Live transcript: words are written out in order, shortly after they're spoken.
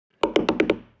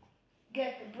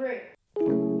get the brick.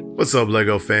 What's up,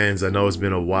 LEGO fans? I know it's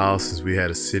been a while since we had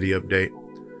a city update.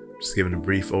 Just giving a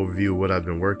brief overview of what I've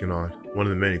been working on. One of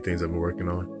the many things I've been working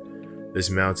on. This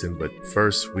mountain, but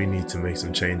first we need to make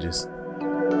some changes.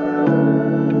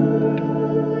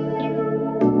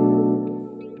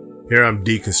 Here I'm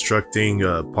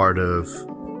deconstructing part of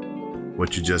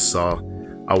what you just saw.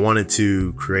 I wanted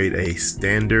to create a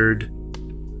standard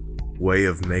way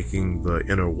of making the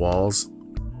inner walls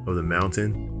of the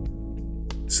mountain.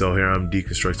 So here I'm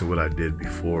deconstructing what I did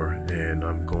before, and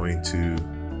I'm going to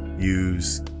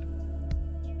use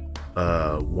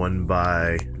 1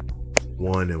 by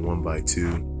 1 and 1 by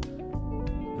 2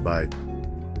 by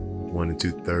 1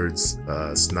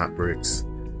 2/3 snot bricks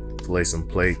to lay some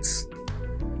plates,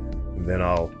 and then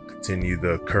I'll continue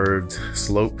the curved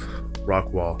slope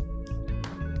rock wall.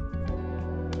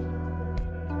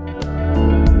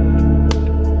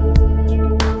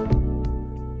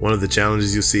 One of the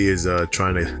challenges you'll see is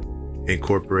trying to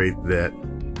incorporate that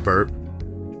burp,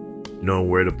 knowing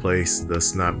where to place the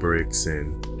snot bricks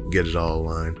and get it all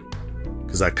aligned.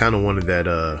 Because I kind of wanted that,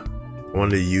 I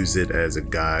wanted to use it as a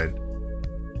guide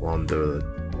on the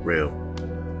rail,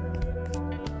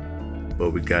 but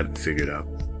we got it figured out.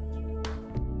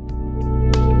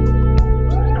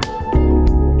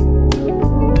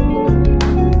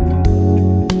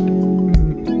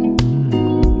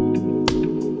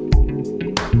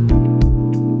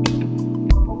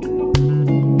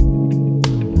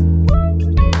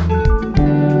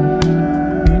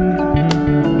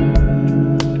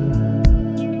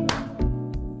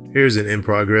 Here's an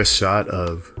in-progress shot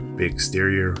of the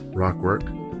exterior rock work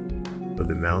of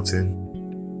the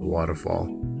mountain, the waterfall.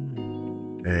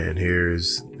 And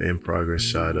here's the in-progress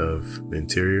shot of the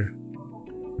interior.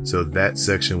 So that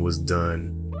section was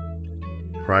done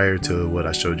prior to what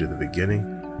I showed you at the beginning.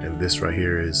 And this right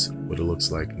here is what it looks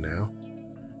like now.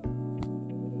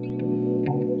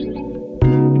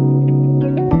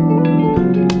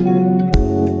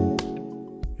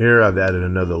 Here I've added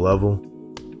another level,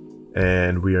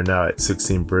 and we are now at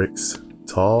 16 bricks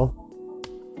tall.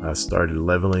 I started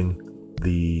leveling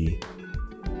the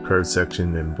curved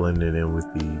section and blending it in with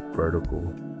the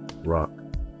vertical rock.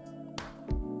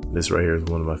 This right here is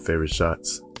one of my favorite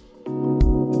shots.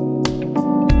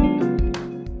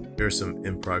 Here are some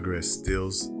in progress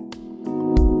stills.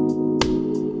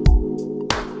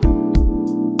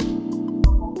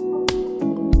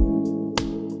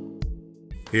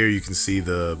 Here you can see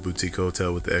the boutique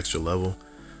hotel with the extra level.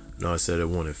 No, I said I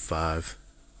wanted 5,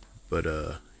 but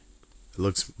it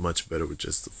looks much better with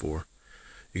just the 4.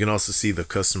 You can also see the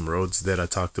custom roads that I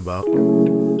talked about.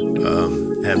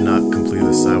 Have not completed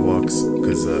the sidewalks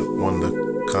because one of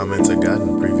the comments I got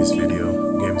in the previous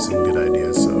video gave me some good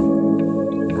ideas, so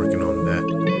I'm working on that.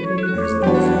 Here's an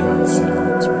overview of how the city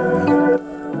looks right now.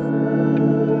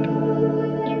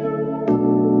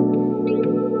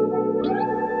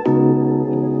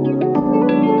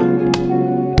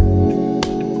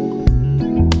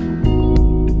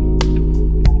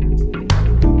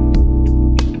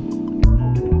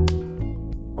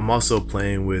 I'm also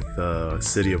playing with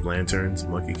City of Lanterns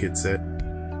monkey kit set.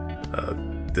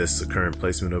 This is the current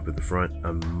placement up at the front.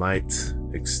 I might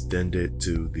extend it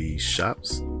to the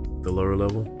shops, the lower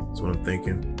level. That's what I'm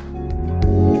thinking.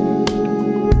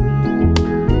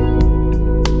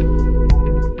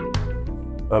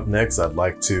 Up next, I'd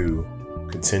like to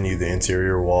continue the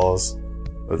interior walls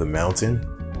of the mountain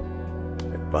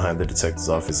behind the detective's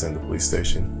office and the police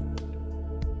station.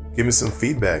 Give me some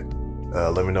feedback.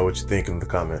 Let me know what you think in the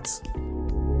comments.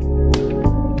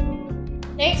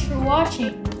 Thanks for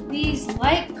watching. Please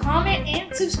like, comment,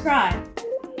 and subscribe.